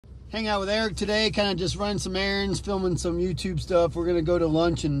hang out with Eric today, kind of just run some errands, filming some YouTube stuff. We're gonna go to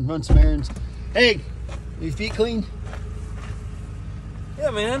lunch and run some errands. Hey, are your feet clean?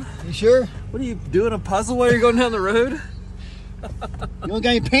 Yeah, man. You sure? What are you doing, a puzzle while you're going down the road? You don't got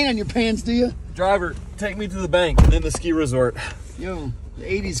any paint on your pants, do you? Driver, take me to the bank and then the ski resort. Yo, the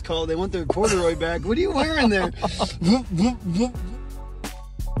 80s called. They want their corduroy back. What are you wearing there?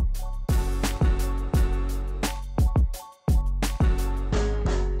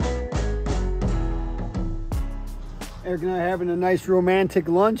 Eric and I are having a nice romantic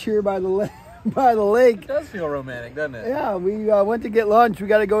lunch here by the lake. It does feel romantic, doesn't it? Yeah, we went to get lunch. We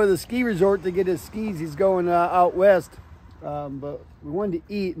got to go to the ski resort to get his skis. He's going out west, but we wanted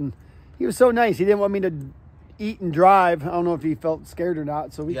to eat, and he was so nice. He didn't want me to eat and drive. I don't know if he felt scared or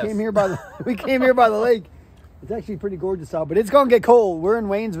not. So we came here by the lake. It's actually pretty gorgeous out, but it's gonna get cold. We're in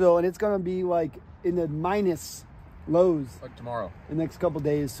Waynesville, and it's gonna be like in the minus lows like tomorrow, the next couple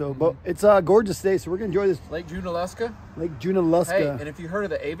days. So, but it's a gorgeous day, so we're gonna enjoy this. Lake Junaluska. Lake Junaluska. Hey, and if you heard of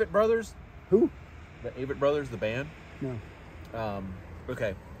the Avett Brothers? Who? The Avett Brothers, the band? No.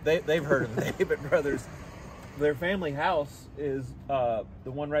 Okay. They've heard of the Avett Brothers. Their family house is the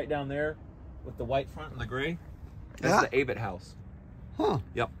one right down there with the white front and the gray. That's the Avett house. Huh.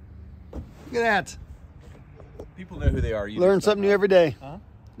 Yep. Look at that. People know who they are. You learn something new every day. Huh?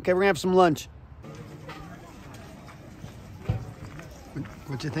 Okay, we're gonna have some lunch.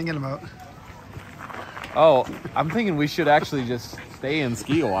 What you thinking about? Oh, I'm thinking we should actually just stay and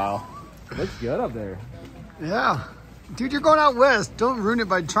ski a while. It looks good up there. Yeah. Dude, you're going out west. Don't ruin it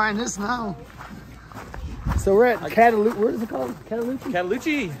by trying this now. So we're at Catalucci. What is it called?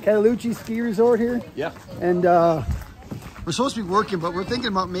 Catalucci. Catalucci Ski Resort here. Yeah. And we're supposed to be working, but we're thinking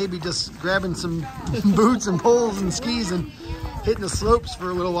about maybe just grabbing some boots and poles and skis and hitting the slopes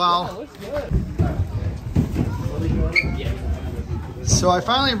for a little while. Yeah, looks good. So I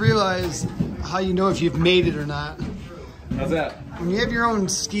finally realized how you know if you've made it or not. How's that? When you have your own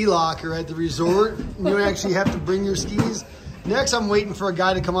ski locker at the resort, you don't actually have to bring your skis. Next, I'm waiting for a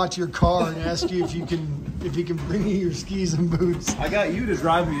guy to come out to your car and ask you if he can bring you your skis and boots. I got you to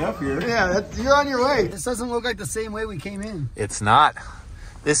drive me up here. Yeah, you're on your way. This doesn't look like the same way we came in. It's not.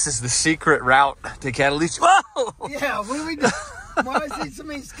 This is the secret route to Catalucci. Whoa! Yeah, what do we do? Why do I see so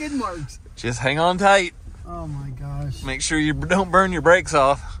many skid marks? Just hang on tight. Oh my gosh. Make sure you don't burn your brakes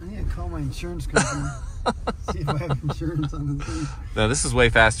off. I need to call my insurance company. See if I have insurance on this thing. No, this is way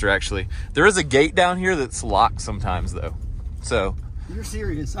faster actually. There is a gate down here that's locked sometimes though. So. You're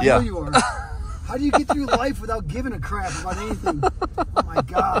serious. I know you are. How do you get through life without giving a crap about anything? Oh my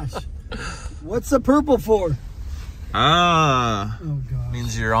gosh. What's the purple for? Ah. Oh gosh.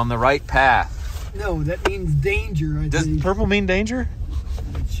 Means you're on the right path. No, that means danger, I Does think. purple mean danger?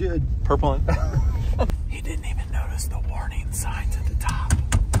 It should. Purple. He didn't even notice the warning signs at the top.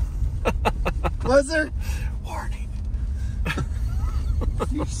 Was there? Warning.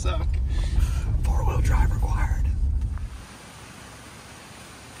 You suck. 4-wheel drive required.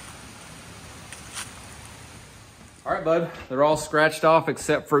 All right, bud. They're all scratched off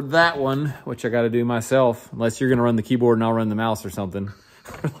except for that one, which I got to do myself. Unless you're going to run the keyboard and I'll run the mouse or something.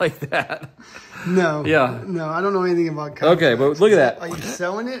 Like that. No. Yeah. No, I don't know anything about custom. Okay, but look at that. Are you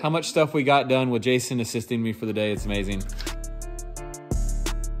selling it? How much stuff we got done with Jason assisting me for the day. It's amazing.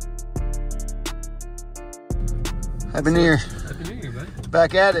 Happy New Year. Happy New Year, bud.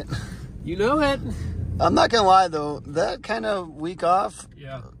 Back at it. You know it. I'm not going to lie, though. That kind of week off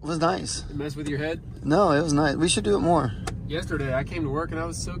was nice. It messed with your head? No, it was nice. We should do it more. Yesterday, I came to work and I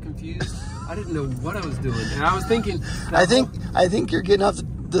was so confused. I didn't know what I was doing. And I was thinking... I think you're getting off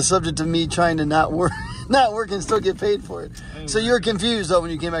the subject of me trying to not work and still get paid for it. So you were confused, though,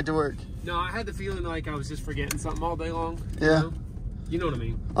 when you came back to work. No, I had the feeling like I was just forgetting something all day long. Yeah. You know what I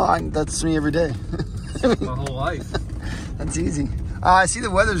mean? Oh, that's me every day. My whole life. That's easy. I see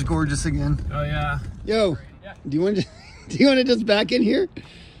the weather's gorgeous again. Oh, yeah. Yo, Yeah. do you want to just back in here?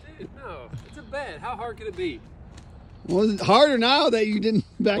 Dude, no. It's a bed. How hard could it be? Well, it's harder now that you didn't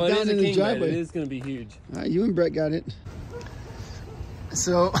back down in the driveway. It is going to be huge. You and Brett got it.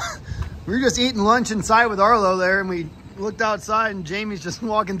 So we were just eating lunch inside with Arlo there, and we looked outside, and Jamie's just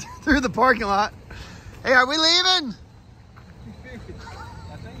walking through the parking lot. Hey, are we leaving?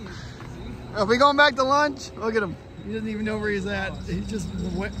 Are we going back to lunch? Look at him. He doesn't even know where he's at. He's just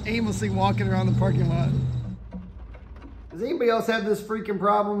aimlessly walking around the parking lot. Does anybody else have this freaking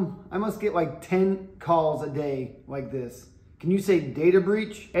problem? I must get like 10 calls a day like this. Can you say data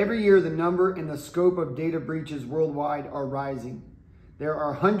breach? Every year, the number and the scope of data breaches worldwide are rising. There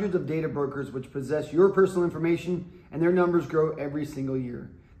are hundreds of data brokers which possess your personal information, and their numbers grow every single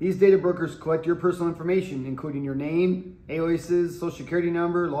year. These data brokers collect your personal information, including your name, aliases, social security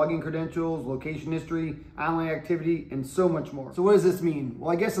number, login credentials, location history, online activity, and so much more. So what does this mean? Well,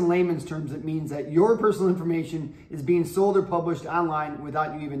 I guess in layman's terms, it means that your personal information is being sold or published online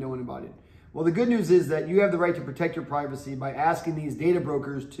without you even knowing about it. Well, the good news is that you have the right to protect your privacy by asking these data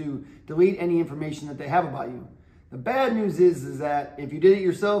brokers to delete any information that they have about you. The bad news is that if you did it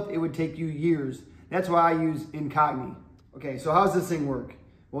yourself, it would take you years. That's why I use Incogni. Okay, so how does this thing work?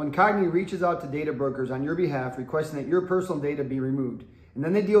 Well, Incogni reaches out to data brokers on your behalf, requesting that your personal data be removed. And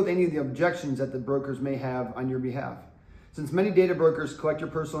then they deal with any of the objections that the brokers may have on your behalf. Since many data brokers collect your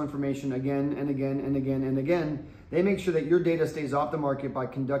personal information again and again and again and again, they make sure that your data stays off the market by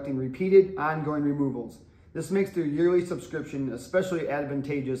conducting repeated, ongoing removals. This makes their yearly subscription especially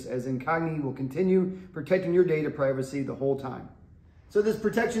advantageous, as Incogni will continue protecting your data privacy the whole time. So this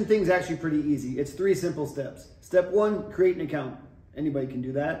protection thing is actually pretty easy. It's 3 simple steps. Step 1, create an account. Anybody can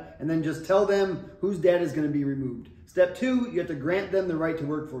do that. And then just tell them whose data is going to be removed. Step 2, you have to grant them the right to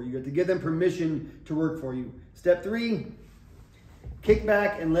work for you. You have to give them permission to work for you. Step 3, kick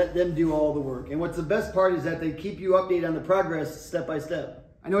back and let them do all the work. And what's the best part is that they keep you updated on the progress step by step.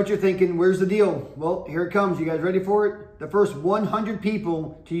 I know what you're thinking. Where's the deal? Well, here it comes. You guys ready for it? The first 100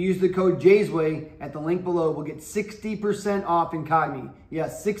 people to use the code JAYSWAY at the link below will get 60% off Incogni.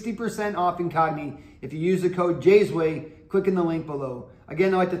 Yes, 60% off Incogni if you use the code JAYSWAY, click in the link below.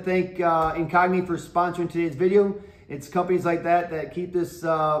 Again, I'd like to thank Incogni for sponsoring today's video. It's companies like that that keep this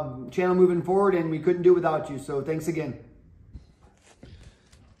channel moving forward, and we couldn't do it without you. So thanks again.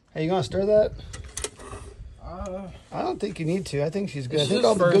 Hey, you gonna stir that? I don't think you need to. I think she's good. I think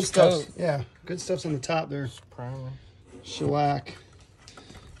all the good stuff. Yeah, good stuff's on the top there. Shellac.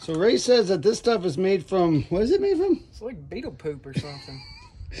 So Ray says that this stuff is made from, what is it made from? It's like beetle poop or something.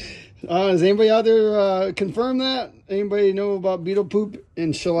 Does anybody out there confirm that? Anybody know about beetle poop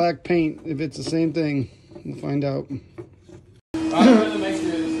and shellac paint? If it's the same thing, we'll find out.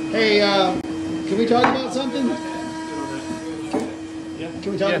 Hey, can we talk about something? Yeah.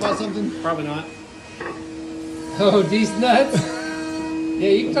 Can we talk about something? Probably not. Oh, these nuts? Yeah,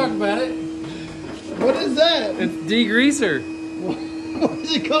 you can talk about it. What is that? It's degreaser. What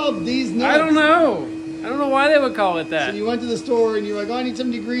is it called? These nuts? I don't know. I don't know why they would call it that. So you went to the store and you're like, oh, I need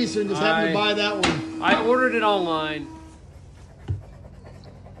some degreaser, and just happened to buy that one. I ordered it online.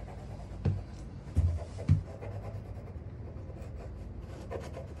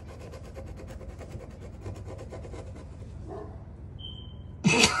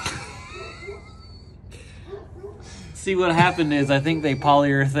 See, what happened is I think they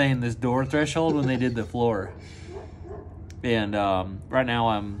polyurethane this door threshold when they did the floor. And right now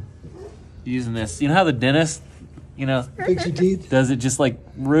I'm using this. You know how the dentist, Fix your teeth? does it just like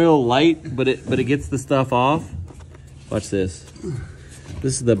real light, but it gets the stuff off? Watch this.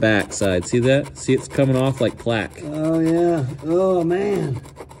 This is the back side. See that? See, it's coming off like plaque. Oh, yeah. Oh, man.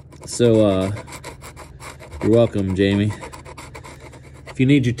 So, you're welcome, Jamie. If you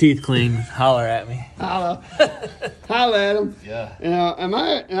need your teeth cleaned, holler at me. Holla at him. Yeah.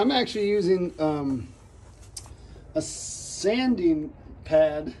 I'm actually using a sanding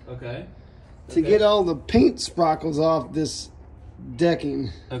pad to get all the paint sprockles off this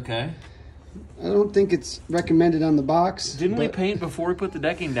decking. Okay. I don't think it's recommended on the box. Didn't we paint before we put the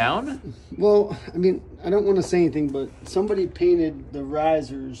decking down? Well, I mean, I don't want to say anything, but somebody painted the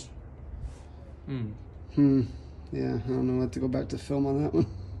risers. Yeah, I don't know. I'll have to go back to film on that one.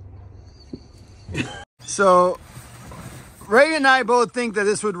 So, Ray and I both think that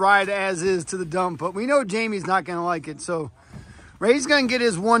this would ride as is to the dump, but we know Jamie's not going to like it. So, Ray's going to get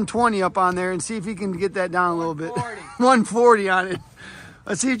his 120 up on there and see if he can get that down a little bit. 140 on it.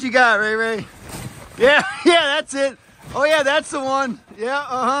 Let's see what you got, Ray. Yeah, that's it. Oh, yeah, that's the one.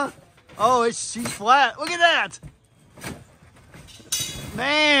 Yeah, Oh, she's flat. Look at that.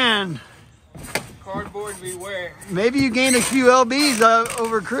 Man. Cardboard beware. Maybe you gained a few LBs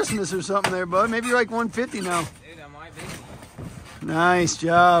over Christmas or something there, bud. Maybe you're like 150 now. Dude, I might be. Nice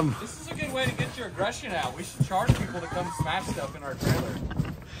job. This is a good way to get your aggression out. We should charge people to come smash stuff in our trailer.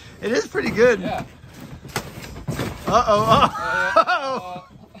 It is pretty good. Yeah. Uh-oh.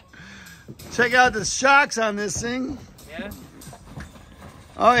 Check out the shocks on this thing. Yeah.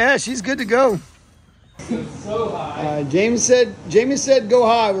 Oh, yeah, she's good to go. So high. Jamie said go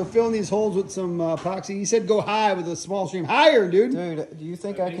high. We're filling these holes with some epoxy. He said go high with a small stream. Higher, dude. Dude, do you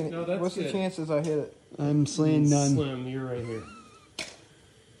think I can? No, what's the chances I hit it? I'm saying none. Slim, you're right here.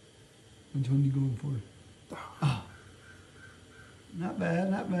 Which one are you going for? Oh. Not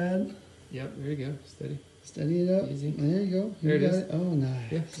bad, not bad. Yep, there you go. Steady. Steady it up. Easy. There you go. There it is. Oh,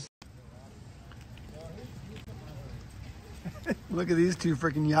 nice. Yeah. Look at these two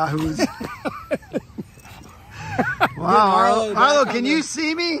freaking yahoos. Wow, Arlo, can you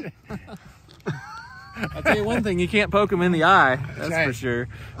see me? I'll tell you one thing, you can't poke him in the eye. That's right. for sure.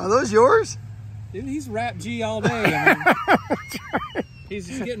 Are those yours? Dude, he's rap G all day. I mean, he's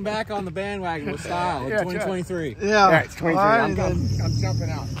just getting back on the bandwagon with style in 2023. Yeah. It's 23. All right, I'm jumping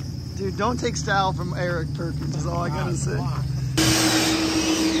out. dude, don't take style from Eric Perkins is all I gotta say.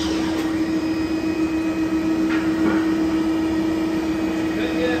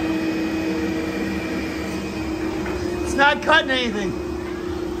 It's not cutting anything.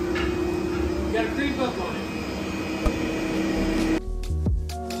 You got a creep up on it.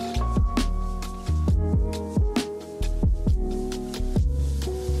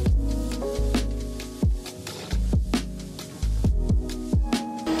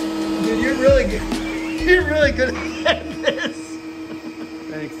 Dude, you're really good. You're really good at this.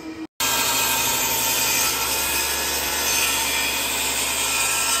 Thanks.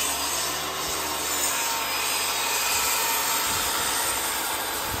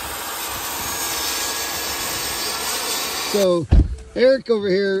 So, Eric over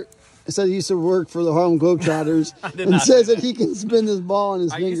here said he used to work for the Harlem Globetrotters and says that he can spin this ball on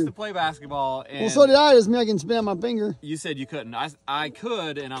his I finger. used to play basketball, and Well, so did I. Doesn't mean I can spin on my finger. you said you couldn't. I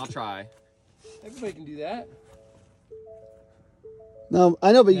could, and I'll try. Everybody can do that. No,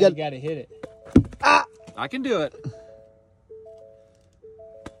 I know, but you Now got. you got to hit it. I can do it.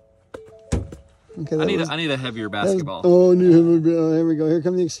 Okay, I that need a heavier that was- basketball. oh, here we go. Here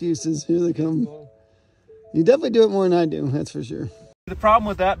come the excuses. Here they come. You definitely do it more than I do. That's for sure. The problem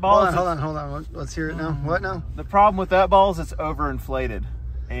with that ball is Hold on. Let's hear it now. What now? the problem with that ball is it's overinflated,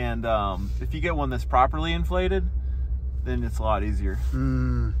 and if you get one that's properly inflated, then it's a lot easier.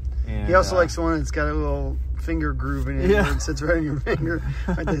 And, He also likes one that's got a little finger groove in it. Yeah. Where it sits right in your finger.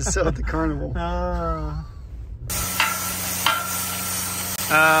 Like they sell at the carnival.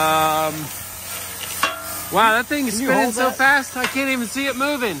 Wow, that thing is Can you spinning hold so that? fast I can't even see it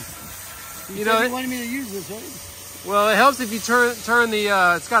moving. You know, You it, wanted me to use this, right? well, it helps if you turn the.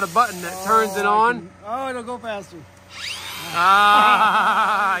 It's got a button that turns it on. It'll go faster.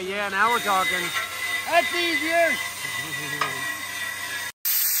 Ah, yeah. Now we're talking. That's easier.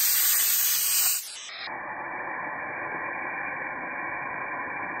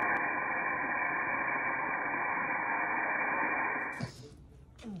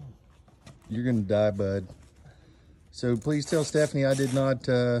 You're gonna die, bud. So please tell Stephanie I did not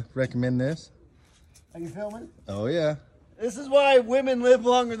recommend this. Are you filming? Oh yeah. This is why women live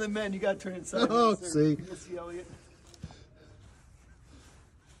longer than men. You got to turn it sideways. Oh, sir. see. Missy Elliott.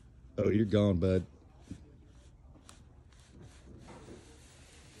 Oh, you're gone, bud.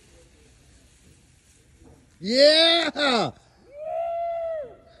 Yeah.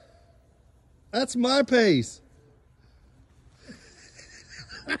 That's my pace.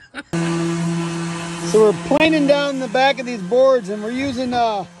 So we're planing down the back of these boards, and we're using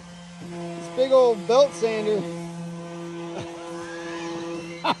this big old belt sander.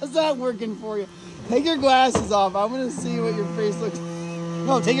 How's that working for you? Take your glasses off. I want to see what your face looks.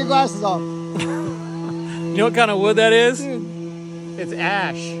 No, take your glasses off. You know what kind of wood that is? Dude, It's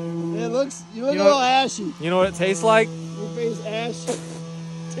ash. it looks. You look You a know little what- ashy. You know what it tastes like? Your face ash.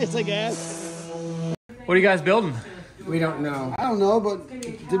 Tastes like ash. What are you guys building? We don't know. I don't know, but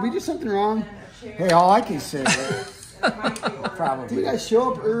did we do something wrong? Hey, all I can say is probably. Dude, I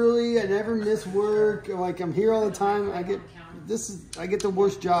show up early. I never miss work. Like I'm here all the time. I get the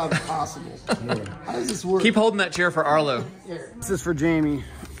worst job possible. How does this work? Keep holding that chair for Arlo. This is for Jamie.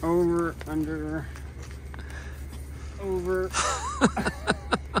 Over, under, over,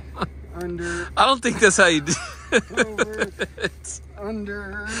 under, I don't think that's how you do over, it.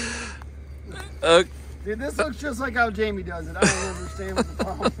 under. Uh, Dude, this looks just like how Jamie does it. I don't understand what the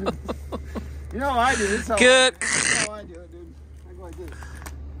problem is. You know how I do. This is how, Good. this is how I do it, dude. I go like this.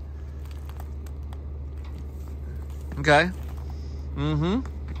 Okay. Mm-hmm.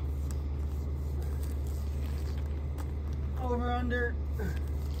 Over, under.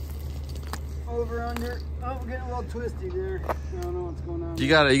 Over, under. Oh, we're getting a little twisty there. I don't know what's going on. You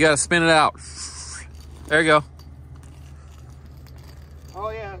gotta spin it out. There you go. Oh,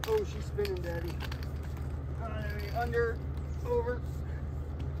 yeah. Oh, she's spinning, Daddy. Under, over.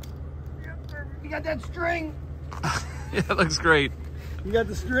 Yep, perfect. You got that string? Yeah, it looks great. You got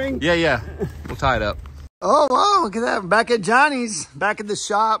the string? Yeah. We'll tie it up. Oh, wow, look at that. Back at Johnny's, back at the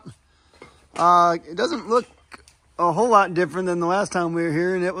shop. It doesn't look a whole lot different than the last time we were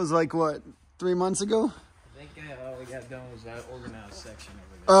here, and it was like, what, 3 months ago? I think all we got done was that organized section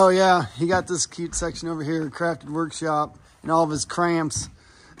over there. Oh, yeah. He got this cute section over here, Crafted Workshop, and all of his cramps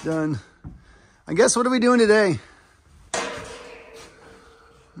done. I guess, what are we doing today?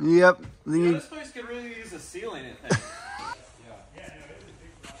 Yep. This place could really use a ceiling, I think.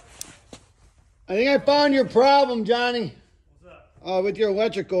 I think I found your problem, Johnny. What's up? With your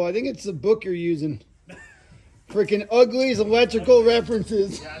electrical. I think it's the book you're using. Freaking Ugly's Electrical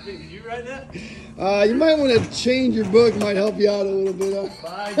References. Yeah, I think, did you write that? You might want to change your book. Might help you out a little bit.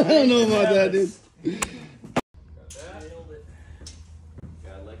 I don't know about that, dude. Got that.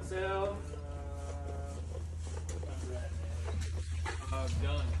 Got Lexel.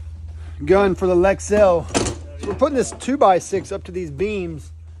 Done. Gun for the Lexel. So we're putting this 2x6 up to these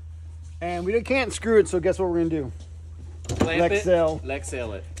beams. And we can't screw it, so guess what we're going to do? Clamp Lexel. it.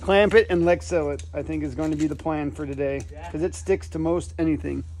 Lexel it. Clamp it and Lexel it, I think is going to be the plan for today. Because it sticks to most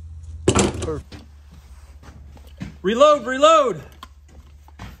anything. Perfect. Reload, reload.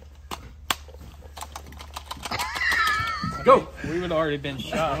 Go. We would have already been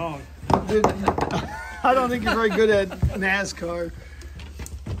shot. Dude, I don't think you're very good at NASCAR.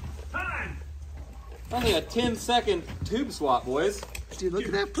 Only a 10-second tube swap, boys. Dude, look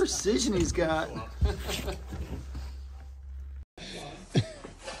at that precision he's got.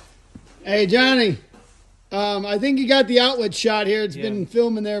 Hey, Johnny. I think you got the outlet shot here. It's been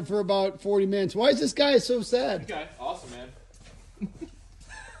filming there for about 40 minutes. Why is this guy so sad? Okay, awesome, man.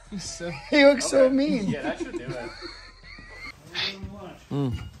 He looks so mean. Yeah, that should do it. I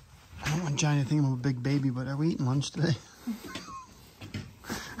don't want Johnny to think I'm a big baby, but are we eating lunch today?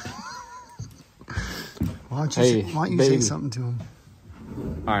 Why don't you say something to him?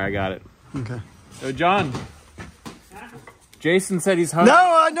 All right, I got it. Okay. So, John, Jason said he's hungry. No,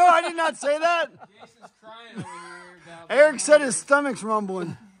 I did not say that. Jason's crying over here. Eric said his stomach's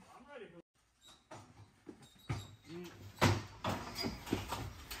rumbling.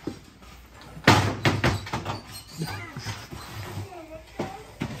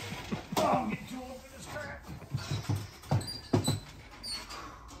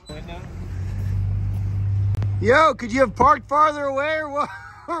 Yo, could you have parked farther away or what?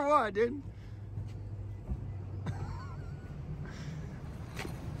 Or what, dude?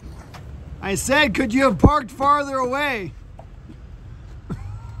 I said, could you have parked farther away?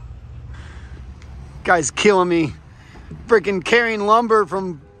 Guy's killing me. Freaking carrying lumber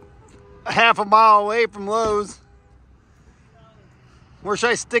from half a mile away from Lowe's. Where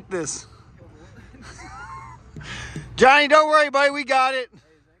should I stick this? Johnny, don't worry, buddy. We got it.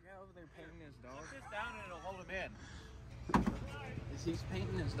 He's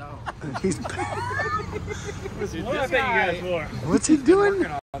painting his dog. What's he doing?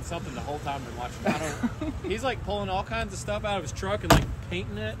 Working on something the whole time I've been watching. I don't. He's like pulling all kinds of stuff out of his truck and like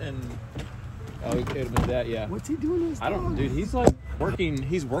painting it and. Oh, it could have been that, yeah. What's he doing to his I don't, dog? dude. He's like working.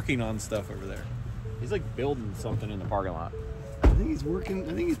 He's working on stuff over there. He's like building something in the parking lot. I think he's working.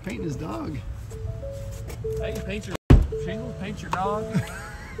 I think he's painting his dog. Hey, paint your shingles, paint your dog.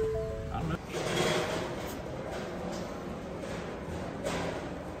 I don't know.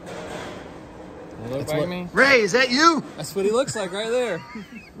 Look like me. Ray, is that you? That's what he looks like right there.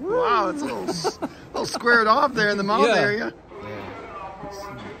 Wow, it's a little squared off there in the mouth area.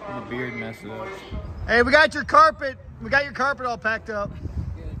 Yeah. The beard messed it up. Hey, we got your carpet. We got your carpet all packed up.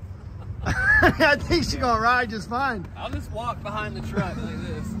 I think she's gonna ride just fine. I'll just walk behind the truck like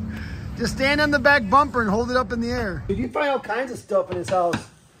this. Just stand on the back bumper and hold it up in the air. Dude, you find all kinds of stuff in his house.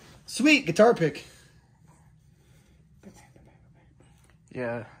 Sweet guitar pick.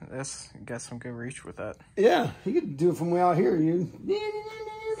 Yeah, that's got some good reach with that. Yeah, you could do it from way out here.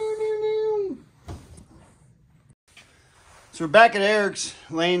 So we're back at Eric's,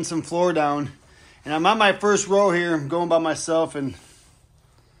 laying some floor down. And I'm on my first row here. I'm going by myself and...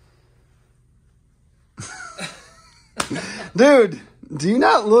 Dude, do you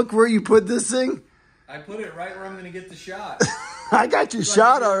not look where you put this thing? I put it right where I'm going to get the shot. I got your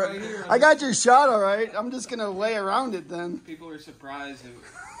shot all right. I got your shot all right. I'm just going to lay around it then. People are surprised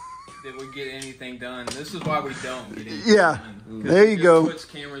that we get anything done. This is why we don't get anything Yeah, done. there you go. Puts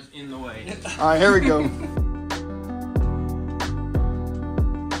cameras in the way. All right, here we go.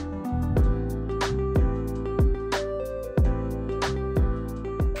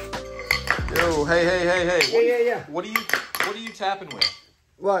 Yo, hey. Yeah. What are you tapping with?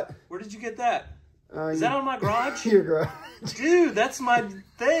 What? Where did you get that? Is that on my garage? Your garage. Dude, that's my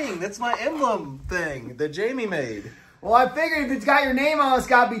thing. That's my emblem thing that Jamie made. Well, I figured if it's got your name on it, it's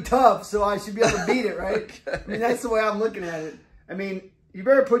got to be tough, so I should be able to beat it, right? Okay. I mean, that's the way I'm looking at it. I mean, you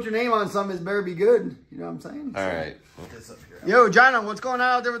better put your name on something, it better be good. You know what I'm saying? All right. Yo, John, what's going on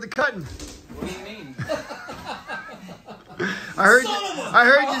out there with the cutting? What do you mean? I heard you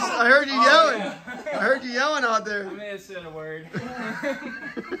yelling. I heard you yelling out there. I may have said a word.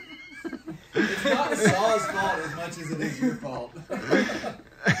 It's not Saul's fault as much as it is your fault.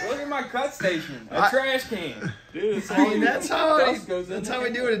 Look at my cut station. A trash can. Dude, it's I mean, that's how we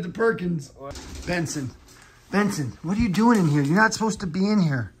do it at the Perkins. Benson, what are you doing in here? You're not supposed to be in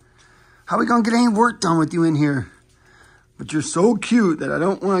here. How are we gonna get any work done with you in here? But you're so cute that I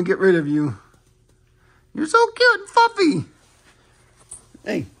don't want to get rid of you. You're so cute and fluffy.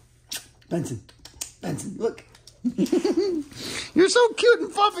 Hey, Benson, look. You're so cute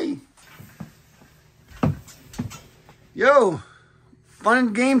and fluffy. Yo, fun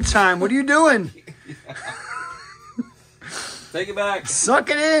and game time. What are you doing? Take it back. Suck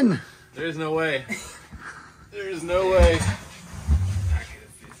it in. There's no way. There's no way.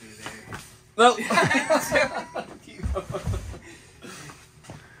 Nope.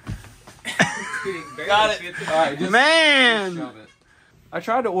 Got it. All right, just Man. I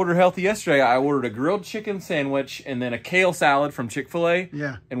tried to order healthy yesterday. I ordered a grilled chicken sandwich and then a kale salad from Chick-fil-A.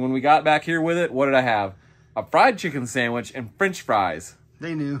 Yeah. And when we got back here with it, what did I have? A fried chicken sandwich and French fries.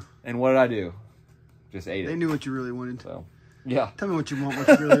 They knew. And what did I do? Just ate it. They knew what you really wanted. So, yeah. Tell me what you want,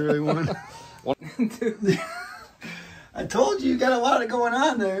 what you really want. I told you got a lot of going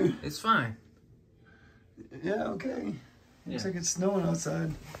on there. It's fine. Yeah, okay. Looks like it's snowing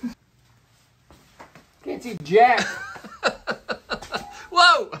outside. Can't see Jack.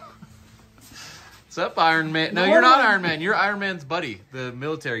 Whoa! What's up, Iron Man? No, you're not Iron Man. You're Iron Man's buddy, the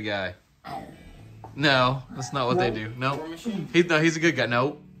military guy. No, that's not what they do. Nope. He's a good guy.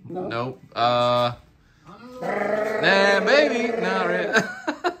 Nope. Nope. Nah, maybe. Not really.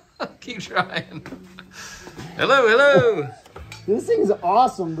 Keep trying. Hello. This thing's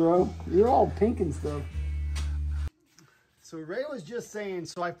awesome, bro. You're all pink and stuff. So Ray was just saying,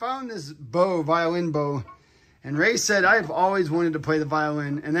 so I found this violin bow, and Ray said, I've always wanted to play the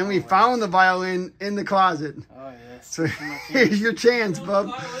violin. And then we found the violin in the closet. Oh, yes. So here's your chance,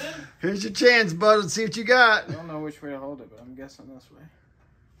 bub. Here's your chance, bud. Let's see what you got. I don't know which way to hold it, but I'm guessing this way.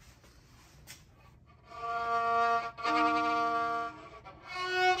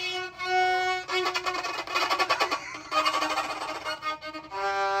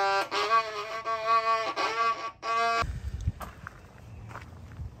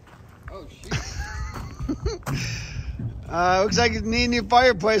 Oh, shoot. Looks like you need a new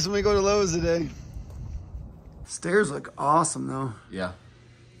fireplace when we go to Lowe's today. Stairs look awesome, though. Yeah.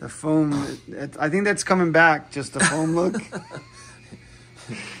 The foam, I think that's coming back, just the foam look.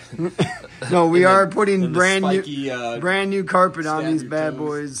 No, we are putting brand new carpet on these bad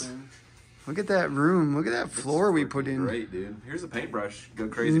boys. Look at that room. Look at that floor we put in. Great, dude. Here's a paintbrush. Go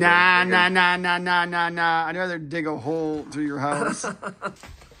crazy. Nah. I'd rather dig a hole through your house.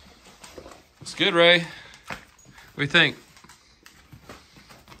 It's good, Ray. What do you think?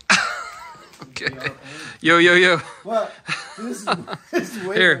 Okay. Yo. What? This is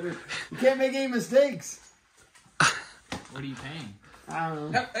way Here. better. You can't make any mistakes. What are you paying? I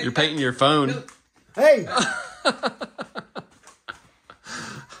don't know. You're painting your phone. Hey!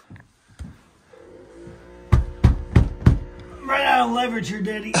 Right out of leverage here,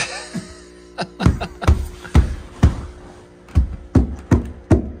 Daddy.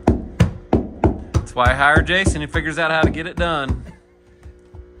 That's why I hired Jason. He figures out how to get it done.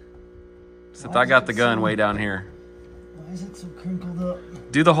 Except I got the gun way down here. Why is it so crinkled up?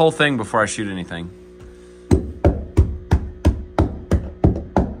 Do the whole thing before I shoot anything.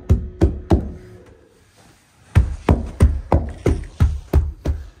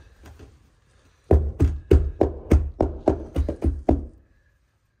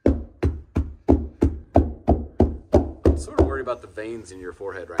 I'm sort of worried about the veins in your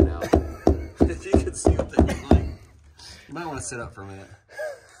forehead right now. If you could see what they look like. You might want to sit up for a minute.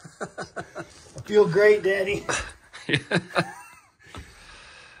 I feel great, Daddy.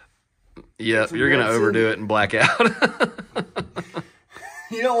 Yep, you're going to overdo it and black out.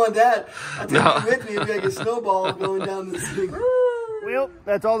 You don't want that. I'll take you with me. It'll be like a snowball going down this thing. Well,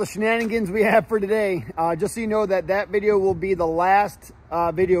 that's all the shenanigans we have for today. Just so you know that video will be the last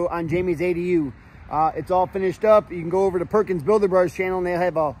video on Jamie's ADU. It's all finished up. You can go over to Perkins Builder Brothers channel and they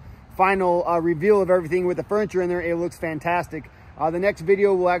have a final reveal of everything with the furniture in there. It looks fantastic. The next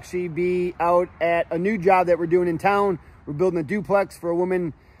video will actually be out at a new job that we're doing in town. We're building a duplex for a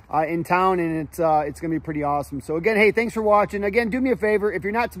woman in town, and it's going to be pretty awesome. So again, hey, thanks for watching. Again, do me a favor. If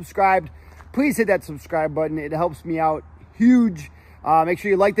you're not subscribed, please hit that subscribe button. It helps me out huge. Make sure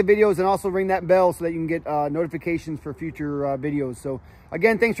you like the videos and also ring that bell so that you can get notifications for future videos. So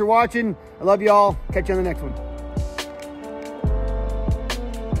again, thanks for watching. I love you all. Catch you on the next one.